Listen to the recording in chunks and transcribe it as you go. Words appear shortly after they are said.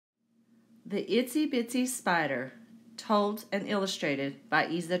The Itsy Bitsy Spider, told and illustrated by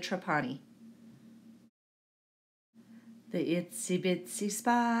Trapani. The itsy bitsy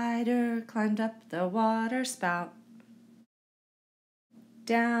spider climbed up the water spout.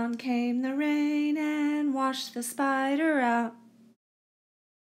 Down came the rain and washed the spider out.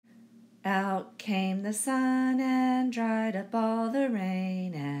 Out came the sun and dried up all the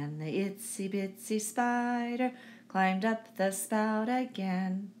rain, and the itsy bitsy spider climbed up the spout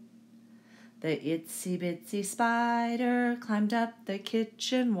again. The itsy bitsy spider climbed up the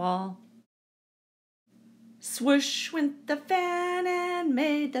kitchen wall. Swoosh went the fan and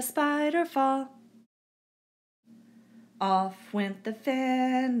made the spider fall. Off went the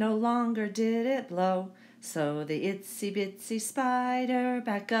fan, no longer did it blow, so the itsy bitsy spider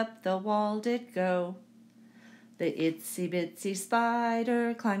back up the wall did go. The itsy bitsy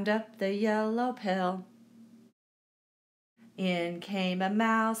spider climbed up the yellow pail. In came a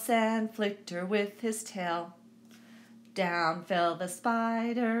mouse and flicked her with his tail. Down fell the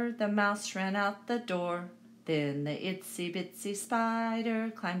spider, the mouse ran out the door. Then the itsy bitsy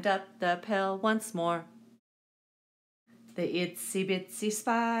spider climbed up the pail once more. The itsy bitsy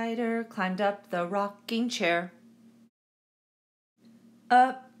spider climbed up the rocking chair.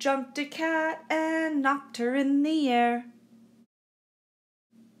 Up jumped a cat and knocked her in the air.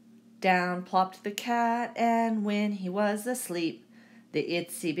 Down plopped the cat, and when he was asleep, the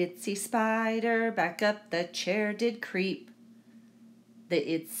itsy bitsy spider back up the chair did creep. The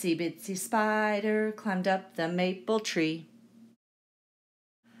itsy bitsy spider climbed up the maple tree.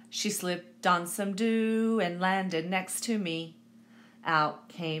 She slipped on some dew and landed next to me. Out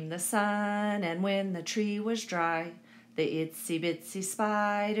came the sun, and when the tree was dry, the itsy bitsy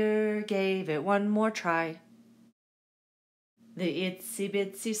spider gave it one more try. The itsy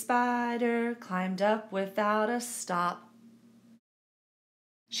bitsy spider climbed up without a stop.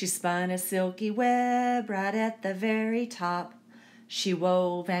 She spun a silky web right at the very top. She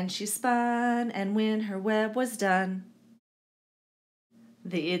wove and she spun, and when her web was done,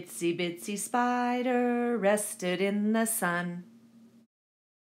 the itsy bitsy spider rested in the sun.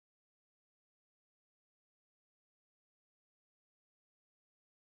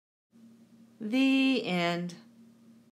 The end.